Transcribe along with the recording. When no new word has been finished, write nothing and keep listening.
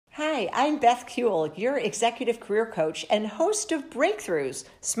Hi, I'm Beth Kuehl, your executive career coach and host of Breakthroughs,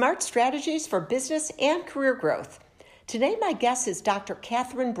 Smart Strategies for Business and Career Growth. Today, my guest is Dr.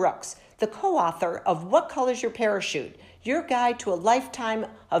 Catherine Brooks, the co-author of What Color's Your Parachute? Your Guide to a Lifetime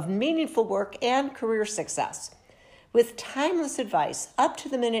of Meaningful Work and Career Success. With timeless advice,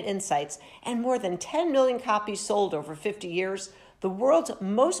 up-to-the-minute insights, and more than 10 million copies sold over 50 years, the world's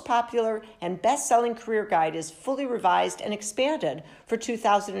most popular and best-selling career guide is fully revised and expanded for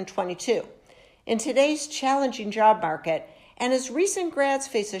 2022. In today's challenging job market, and as recent grads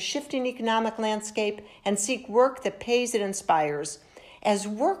face a shifting economic landscape and seek work that pays and inspires, as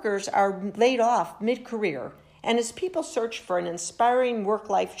workers are laid off mid-career, and as people search for an inspiring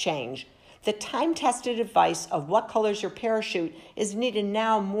work-life change, the time-tested advice of What Color's Your Parachute is needed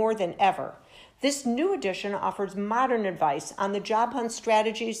now more than ever. This new edition offers modern advice on the job hunt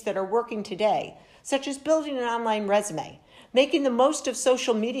strategies that are working today, such as building an online resume, making the most of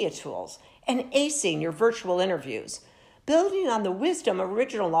social media tools, and acing your virtual interviews. Building on the wisdom of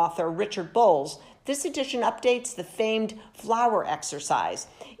original author Richard Bowles, this edition updates the famed flower exercise.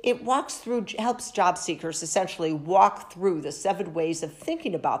 It helps job seekers essentially walk through the 7 ways of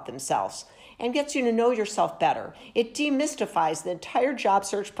thinking about themselves and gets you to know yourself better. It demystifies the entire job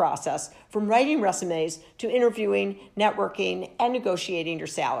search process, from writing resumes to interviewing, networking, and negotiating your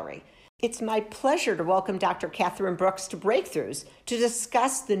salary. It's my pleasure to welcome Dr. Catherine Brooks to Breakthroughs to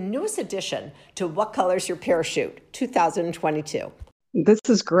discuss the newest addition to What Color's Your Parachute, 2022. This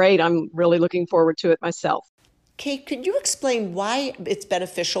is great. I'm really looking forward to it myself. Kate, could you explain why it's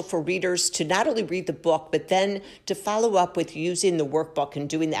beneficial for readers to not only read the book, but then to follow up with using the workbook and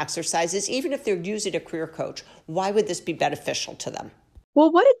doing the exercises, even if they're using a career coach? Why would this be beneficial to them?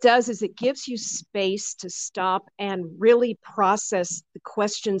 Well, what it does is it gives you space to stop and really process the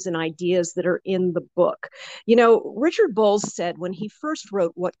questions and ideas that are in the book. You know, Richard Bowles said when he first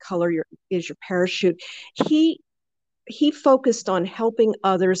wrote What Color is Your Parachute, he focused on helping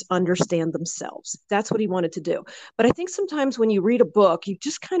others understand themselves. That's what he wanted to do. But I think sometimes when you read a book, you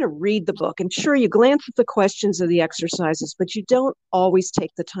just kind of read the book. And sure, you glance at the questions or the exercises, but you don't always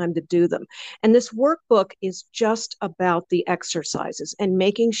take the time to do them. And this workbook is just about the exercises and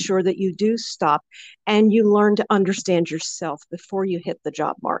making sure that you do stop and you learn to understand yourself before you hit the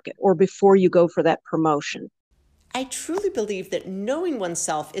job market or before you go for that promotion. I truly believe that knowing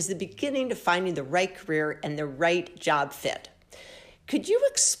oneself is the beginning to finding the right career and the right job fit. Could you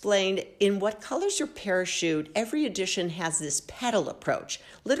explain in What Color's Your Parachute, every edition has this petal approach,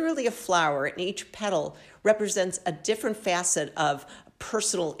 literally a flower, and each petal represents a different facet of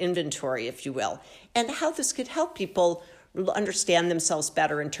personal inventory, if you will, and how this could help people understand themselves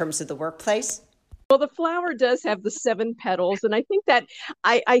better in terms of the workplace? Well, the flower does have the 7 petals, and I think that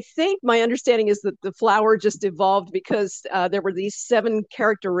I think my understanding is that the flower just evolved because there were these 7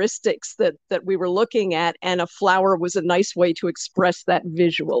 characteristics that we were looking at, and a flower was a nice way to express that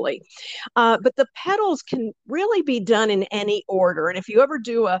visually. But the petals can really be done in any order, and if you ever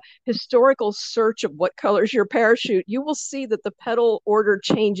do a historical search of What Color's Your Parachute, you will see that the petal order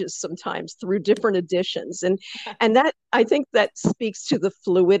changes sometimes through different editions, and that I think that speaks to the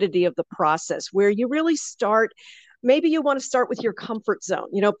fluidity of the process, where you really start, maybe you want to start with your comfort zone,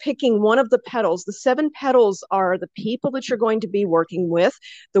 picking one of the petals. The 7 petals are the people that you're going to be working with,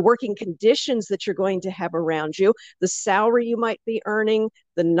 the working conditions that you're going to have around you, the salary you might be earning,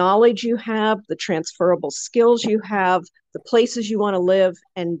 the knowledge you have, the transferable skills you have, the places you want to live,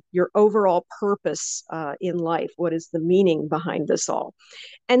 and your overall purpose in life. What is the meaning behind this all?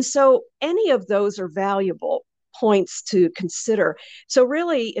 And so any of those are valuable points to consider. So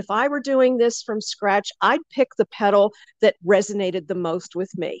really, if I were doing this from scratch, I'd pick the petal that resonated the most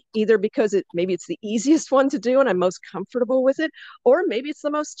with me, either because maybe it's the easiest one to do and I'm most comfortable with it, or maybe it's the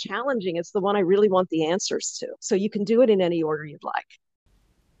most challenging. It's the one I really want the answers to. So you can do it in any order you'd like.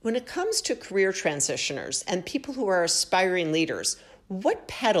 When it comes to career transitioners and people who are aspiring leaders, what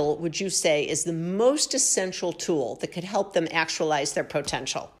petal would you say is the most essential tool that could help them actualize their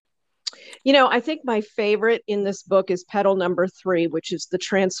potential? I think my favorite in this book is petal number 3, which is the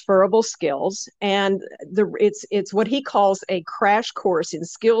transferable skills. And it's what he calls a crash course in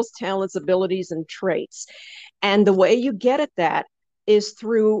skills, talents, abilities, and traits. And the way you get at that is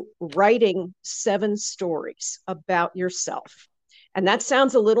through writing 7 stories about yourself. And that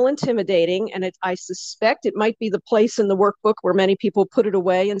sounds a little intimidating. And I suspect it might be the place in the workbook where many people put it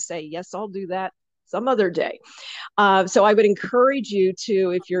away and say, yes, I'll do that. some other day. So I would encourage you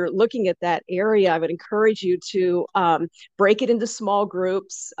to, if you're looking at that area, I would encourage you to break it into small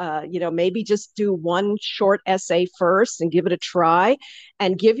groups. Maybe just do one short essay first and give it a try,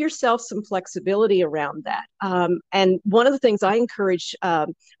 and give yourself some flexibility around that. And one of the things I encourage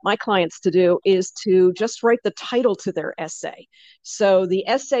my clients to do is to just write the title to their essay. So the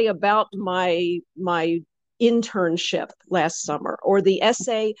essay about my internship last summer, or the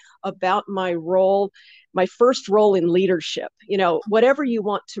essay about my first role in leadership, whatever you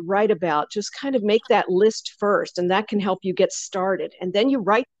want to write about, just kind of make that list first, and that can help you get started. And then you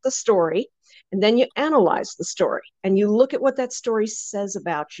write the story, and then you analyze the story, and you look at what that story says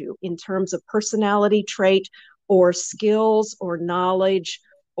about you in terms of personality trait or skills or knowledge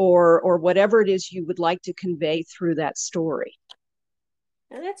or whatever it is you would like to convey through that story.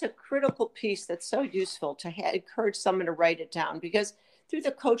 And that's a critical piece that's so useful to encourage someone to write it down, because through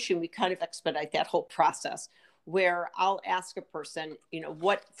the coaching, we kind of expedite that whole process where I'll ask a person,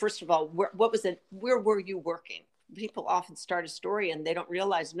 first of all, what was it? Where were you working? People often start a story and they don't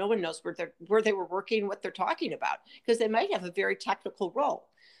realize, no one knows where they were working, what they're talking about, because they might have a very technical role.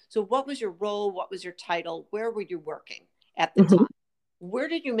 So what was your role? What was your title? Where were you working at the time? Where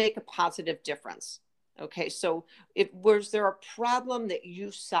did you make a positive difference? Okay, so was there a problem that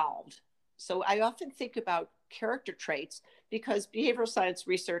you solved? So I often think about character traits because behavioral science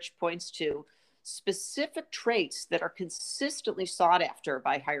research points to specific traits that are consistently sought after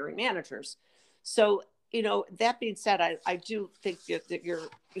by hiring managers. So, that being said, I do think that you're,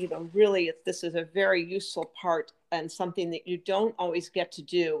 really, this is a very useful part and something that you don't always get to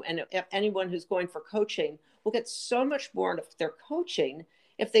do. And if anyone who's going for coaching will get so much more of their coaching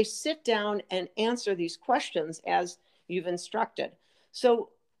if they sit down and answer these questions as you've instructed. So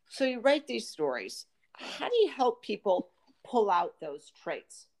you write these stories. How do you help people pull out those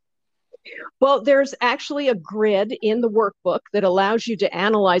traits? Well, there's actually a grid in the workbook that allows you to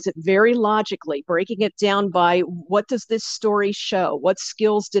analyze it very logically, breaking it down by what does this story show? What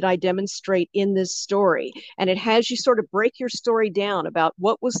skills did I demonstrate in this story? And it has you sort of break your story down about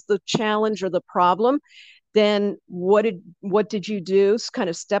what was the challenge or the problem. Then what did you do, kind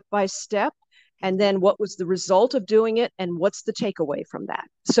of step by step? And then what was the result of doing it, and what's the takeaway from that?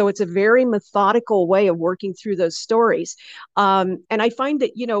 So it's a very methodical way of working through those stories. And I find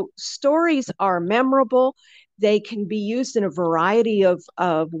that, stories are memorable. They can be used in a variety of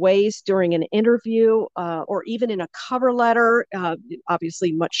ways during an interview or even in a cover letter,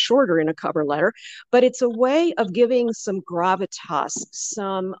 obviously much shorter in a cover letter, but it's a way of giving some gravitas,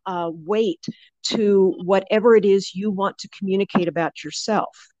 some weight to whatever it is you want to communicate about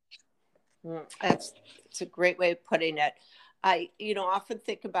yourself. It's a great way of putting it. I, often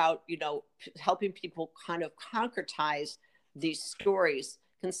think about, helping people kind of concretize these stories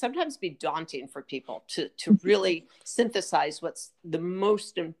can sometimes be daunting for people to really synthesize what's the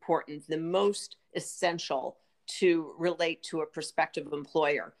most important, the most essential to relate to a prospective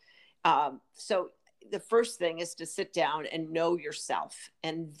employer. So the first thing is to sit down and know yourself,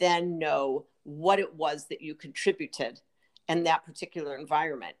 and then know what it was that you contributed in that particular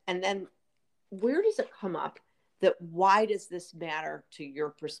environment. And then where does it come up that why does this matter to your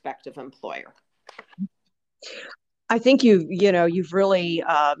prospective employer? I think you've really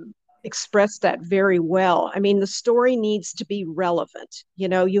expressed that very well. I mean, the story needs to be relevant.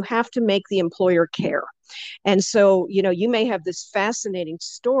 You have to make the employer care. And so, you may have this fascinating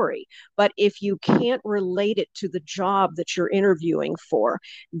story, but if you can't relate it to the job that you're interviewing for,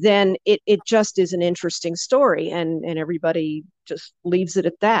 then it just is an interesting story, and everybody just leaves it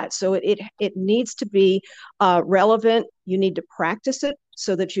at that. So it needs to be relevant. You need to practice it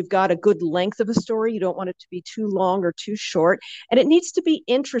so that you've got a good length of a story. You don't want it to be too long or too short. And it needs to be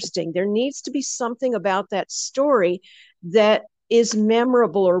interesting. There needs to be something about that story that is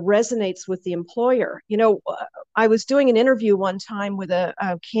memorable or resonates with the employer. I was doing an interview one time with a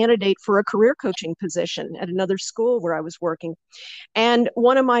candidate for a career coaching position at another school where I was working. And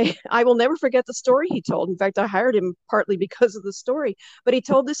I will never forget the story he told. In fact, I hired him partly because of the story, but he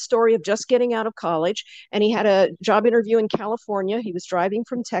told this story of just getting out of college, and he had a job interview in California. He was driving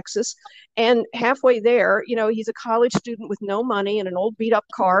from Texas, and halfway there, he's a college student with no money and an old beat up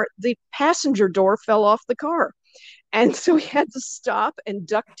car. The passenger door fell off the car. And so he had to stop and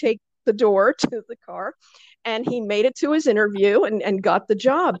duct tape the door to the car. And he made it to his interview and got the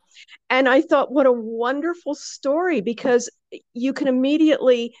job. And I thought, what a wonderful story, because you can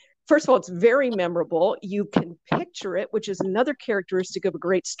immediately, first of all, it's very memorable. You can picture it, which is another characteristic of a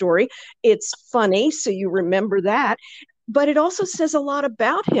great story. It's funny, so you remember that. but it also says a lot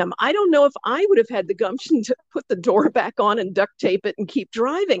about him. I don't know if I would have had the gumption to put the door back on and duct tape it and keep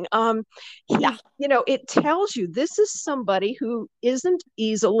driving. Yeah. It tells you this is somebody who isn't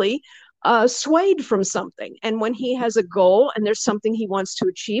easily swayed from something. And when he has a goal and there's something he wants to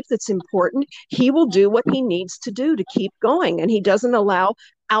achieve that's important, he will do what he needs to do to keep going. And he doesn't allow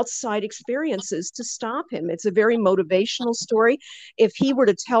outside experiences to stop him. It's a very motivational story. If he were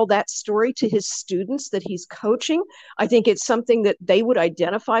to tell that story to his students that he's coaching, I think it's something that they would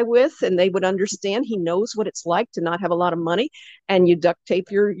identify with and they would understand. He knows what it's like to not have a lot of money and you duct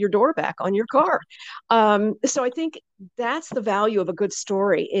tape your door back on your car. So I think that's the value of a good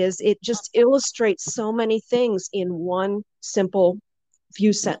story, is it just illustrates so many things in one simple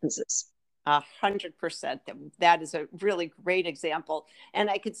few sentences. 100%. That is a really great example. And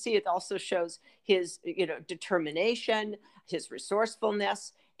I could see it also shows his, determination, his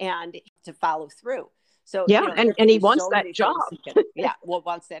resourcefulness, and to follow through. So, yeah, and he wants that job.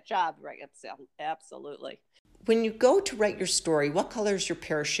 Wants that job, right? Absolutely. When you go to write your story, What Color is Your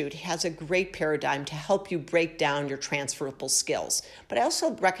Parachute has a great paradigm to help you break down your transferable skills. But I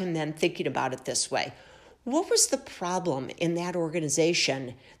also recommend thinking about it this way. What was the problem in that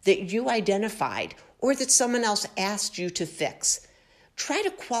organization that you identified or that someone else asked you to fix? Try to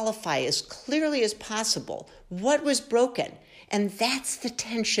qualify as clearly as possible what was broken. And that's the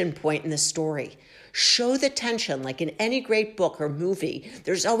tension point in the story. Show the tension. Like in any great book or movie,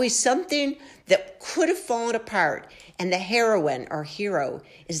 there's always something that could have fallen apart. And the heroine or hero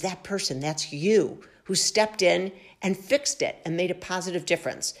is that person, that's you, who stepped in and fixed it and made a positive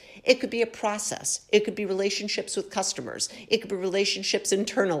difference. It could be a process. It could be relationships with customers. It could be relationships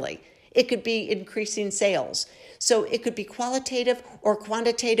internally. It could be increasing sales. So it could be qualitative or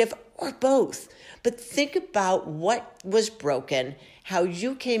quantitative or both. But think about what was broken, how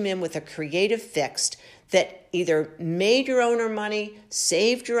you came in with a creative fix that either made your owner money,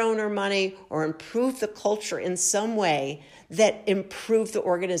 saved your owner money, or improved the culture in some way that improved the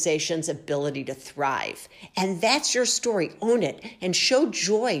organization's ability to thrive. And that's your story. Own it and show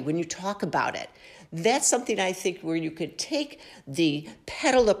joy when you talk about it. That's something I think where you could take the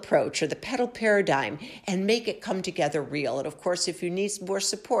pedal approach or the pedal paradigm and make it come together real. And of course, if you need more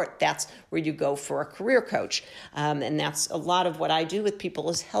support, that's where you go for a career coach. And that's a lot of what I do with people,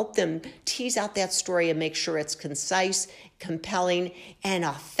 is help them tease out that story and make sure it's concise, compelling, and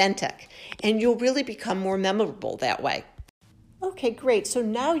authentic. And you'll really become more memorable that way. Okay, great. So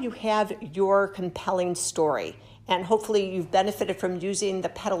now you have your compelling story, and hopefully you've benefited from using the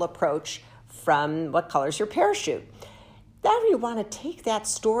pedal approach from What Color is Your Parachute. Now you want to take that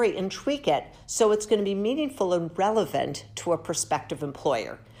story and tweak it so it's going to be meaningful and relevant to a prospective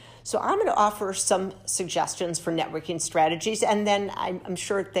employer. So I'm going to offer some suggestions for networking strategies, and then I'm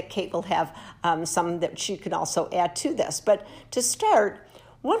sure that Kate will have some that she can also add to this. But to start,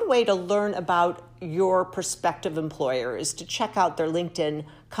 one way to learn about your prospective employer is to check out their LinkedIn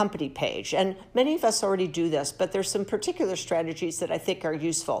company page. And many of us already do this, but there's some particular strategies that I think are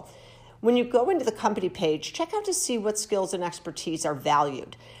useful. When you go into the company page, check out to see what skills and expertise are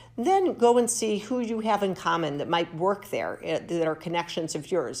valued. Then go and see who you have in common that might work there, that are connections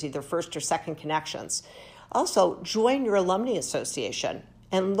of yours, either first or second connections. Also, join your alumni association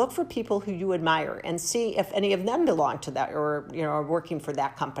and look for people who you admire and see if any of them belong to that or are working for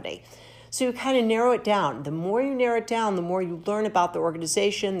that company. So you kind of narrow it down. The more you narrow it down, the more you learn about the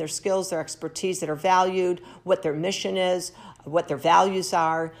organization, their skills, their expertise that are valued, what their mission is, what their values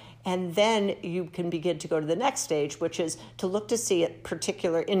are. And then you can begin to go to the next stage, which is to look to see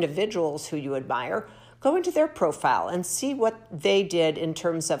particular individuals who you admire, go into their profile and see what they did in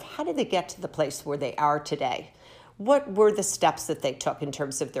terms of how did they get to the place where they are today. What were the steps that they took in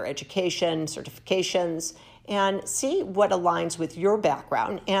terms of their education, certifications, and see what aligns with your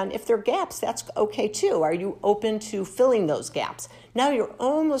background. And if there are gaps, that's okay too. Are you open to filling those gaps? Now you're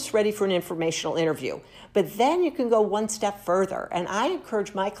almost ready for an informational interview. But then you can go one step further. And I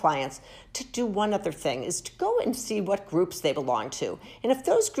encourage my clients to do one other thing, is to go and see what groups they belong to. And if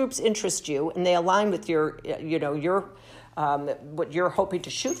those groups interest you and they align with your what you're hoping to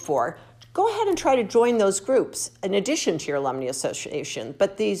shoot for, go ahead and try to join those groups in addition to your alumni association.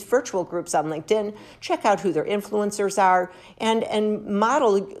 But these virtual groups on LinkedIn, check out who their influencers are and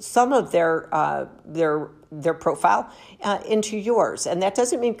model some of their profile into yours. And that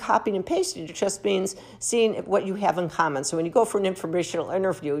doesn't mean copying and pasting. It just means seeing what you have in common. So when you go for an informational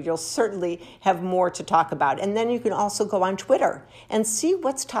interview, you'll certainly have more to talk about. And then you can also go on Twitter and see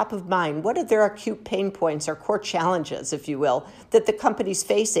what's top of mind. What are their acute pain points or core challenges, if you will, that the company's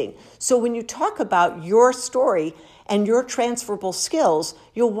facing? So when you talk about your story and your transferable skills,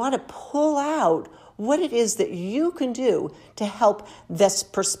 you'll want to pull out what it is that you can do to help this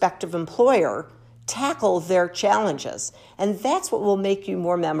prospective employer tackle their challenges. And that's what will make you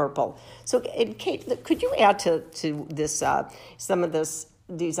more memorable. So, Kate, could you add to this some of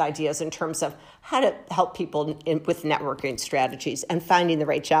these ideas in terms of how to help people with networking strategies and finding the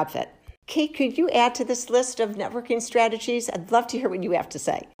right job fit? Kate, could you add to this list of networking strategies? I'd love to hear what you have to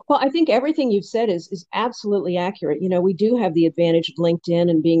say. Well, I think everything you've said is absolutely accurate. You know, we do have the advantage of LinkedIn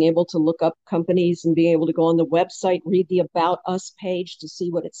and being able to look up companies and being able to go on the website, read the About Us page to see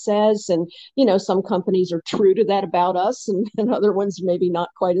what it says. And, you know, some companies are true to that About Us and other ones maybe not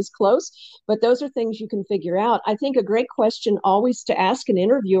quite as close. But those are things you can figure out. I think a great question always to ask an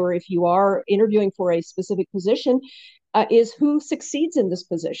interviewer if you are interviewing for a specific position is who succeeds in this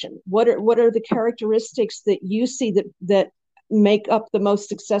position? What are the characteristics that you see that make up the most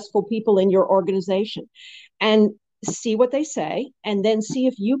successful people in your organization? And see what they say, and then see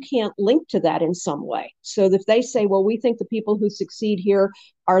if you can't link to that in some way. So if they say, well, we think the people who succeed here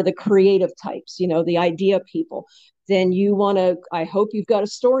are the creative types, you know, the idea people, then I hope you've got a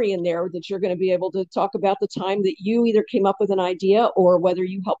story in there that you're going to be able to talk about the time that you either came up with an idea or whether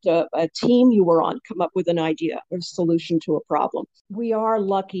you helped a team you were on come up with an idea or solution to a problem. We are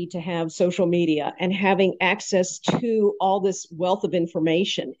lucky to have social media and having access to all this wealth of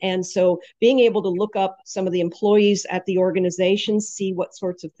information. And so being able to look up some of the employees at the organization, see what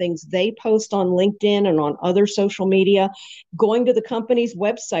sorts of things they post on LinkedIn and on other social media, going to the company's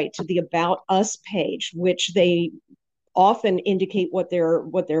website to the About Us page, which they often indicate what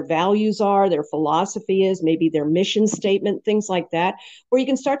their values are, their philosophy is, maybe their mission statement, things like that, where you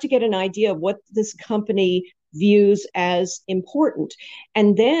can start to get an idea of what this company views as important.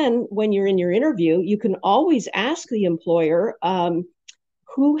 And then when you're in your interview, you can always ask the employer,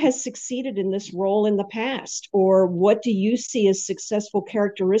 who has succeeded in this role in the past? Or what do you see as successful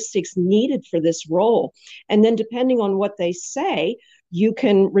characteristics needed for this role? And then depending on what they say, you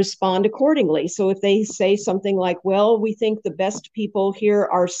can respond accordingly. So if they say something like, well, we think the best people here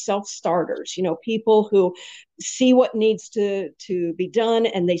are self-starters, you know, people who see what needs to be done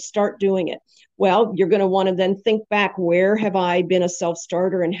and they start doing it. Well, you're going to want to then think back, where have I been a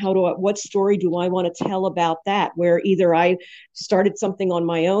self-starter and what story do I want to tell about that? Where either I started something on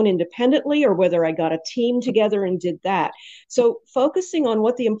my own independently or whether I got a team together and did that. So focusing on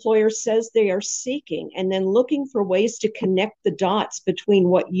what the employer says they are seeking and then looking for ways to connect the dots between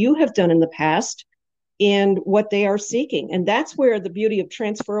what you have done in the past and what they are seeking. And that's where the beauty of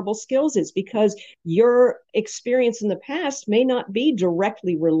transferable skills is, because your experience in the past may not be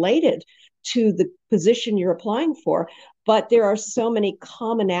directly related to the position you're applying for, but there are so many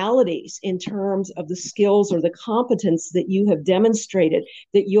commonalities in terms of the skills or the competence that you have demonstrated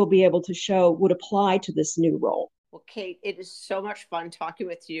that you'll be able to show would apply to this new role. Well, Kate, it is so much fun talking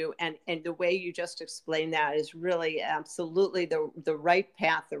with you. And the way you just explained that is really absolutely the right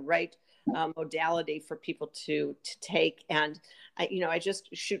path, the right modality for people to take. And I just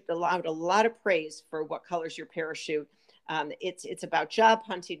shoot out a lot of praise for What Color's Your Parachute. It's about job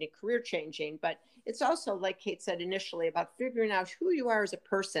hunting and career changing, but it's also, like Kate said initially, about figuring out who you are as a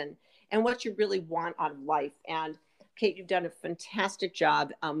person and what you really want out of life. And Kate, you've done a fantastic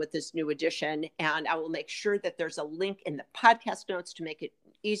job with this new edition, and I will make sure that there's a link in the podcast notes to make it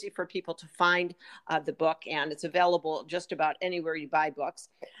easy for people to find the book, and it's available just about anywhere you buy books.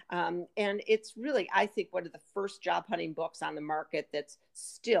 And it's really, I think, one of the first job hunting books on the market that's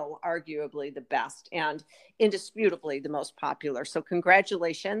still arguably the best and indisputably the most popular. So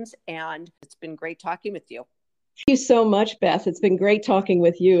congratulations, and it's been great talking with you. Thank you so much, Beth. It's been great talking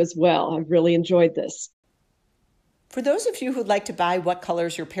with you as well. I've really enjoyed this. For those of you who'd like to buy What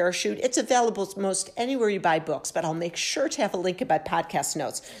Color's Your Parachute, it's available most anywhere you buy books, but I'll make sure to have a link in my podcast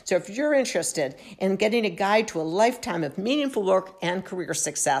notes. So if you're interested in getting a guide to a lifetime of meaningful work and career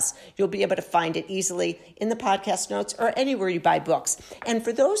success, you'll be able to find it easily in the podcast notes or anywhere you buy books. And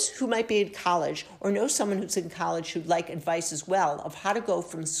for those who might be in college or know someone who's in college who'd like advice as well of how to go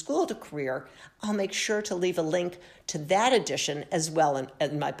from school to career, I'll make sure to leave a link to that edition as well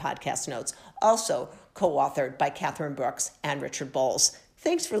in my podcast notes. Also, co-authored by Catherine Brooks and Richard Bowles.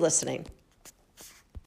 Thanks for listening.